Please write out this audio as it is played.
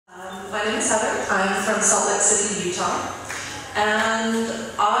My name is Heather. I'm from Salt Lake City, Utah. And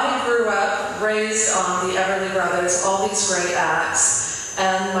I grew up, raised on the Everly Brothers, all these great acts.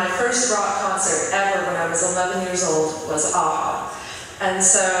 And my first rock concert ever when I was 11 years old was AHA. And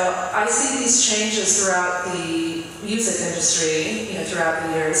so I see these changes throughout the music industry, throughout the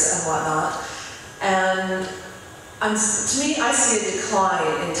years and whatnot. And to me, I see a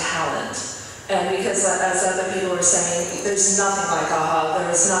decline in talent. And because, as other people were saying, there's nothing like AHA,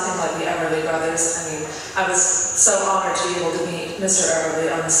 there is nothing like the Everly Brothers. I mean, I was so honored to be able to meet Mr. Everly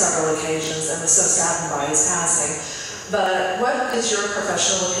on several occasions and was so saddened by his passing. But what is your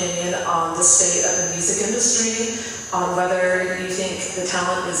professional opinion on the state of the music industry, on whether you think the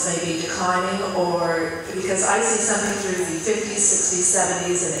talent is maybe declining, or because I see something through the 50s, 60s,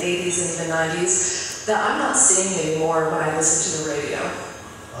 70s, and 80s, and even 90s that I'm not seeing anymore when I listen to the radio?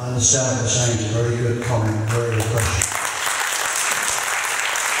 I understand what you're saying. It's a very good comment, very good question.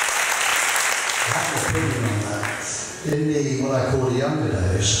 I have an opinion on that. In what I call the younger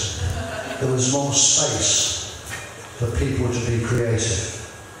days, there was more space for people to be creative,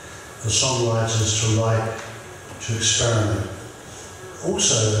 for songwriters to write, to experiment.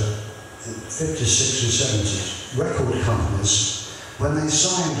 Also, in the 50s, 60s, 70s, record companies, when they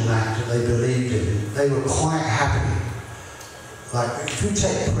signed an act that they believed in, they were quite happy. Like, if you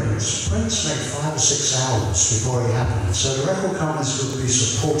take Prince made 5 or 6 albums before he happened. So the record companies would be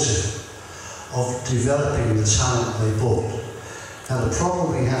supportive of developing the talent they bought. Now the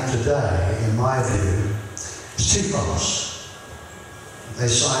problem we have today, in my view, is too fast. They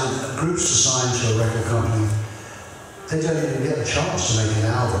sign, groups to sign to a record company, they don't even get a chance to make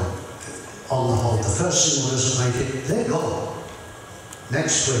an album on the whole. The first single doesn't make it, they're gone.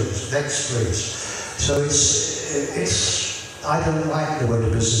 Next please. So it's I don't like the way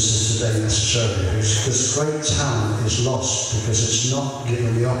the business is today necessarily, because great talent is lost because it's not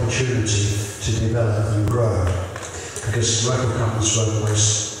given the opportunity to develop and grow. Because record companies won't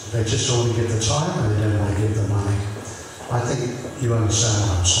waste, they just don't want to give the time and they don't want to give the money. I think you understand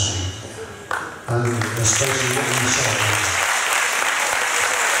what I'm saying. And that's basically what you said.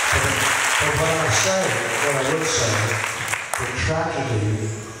 But what I would say, the tragedy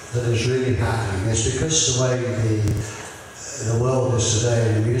that is really happening is because the way the world is today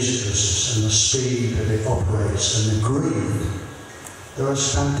in the music business and the speed that it operates and the greed, there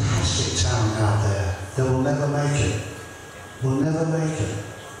is fantastic talent out there that will never make it. Will never make it.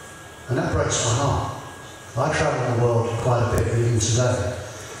 And that breaks my heart. I travel the world quite a bit even today.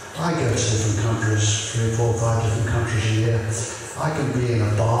 I go to different countries, 3, 4, 5 different countries a year. I can be in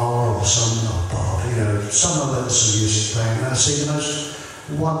a bar or some somewhere with some music playing, and I see the most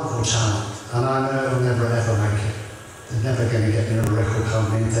wonderful talent. And I know they'll never ever make it. They're never going to get in a record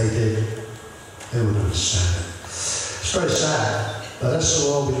company. If they did, they wouldn't understand it. It's very sad, but that's the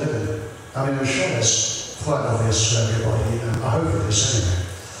world we live in. I mean, I'm sure that's quite obvious to everybody. I hope it is anyway.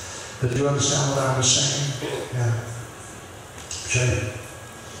 But do you understand what I was saying? Yeah. Shame.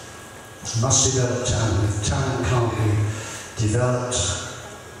 Must develop talent. If talent can't be developed,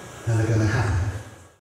 then they're going to happen.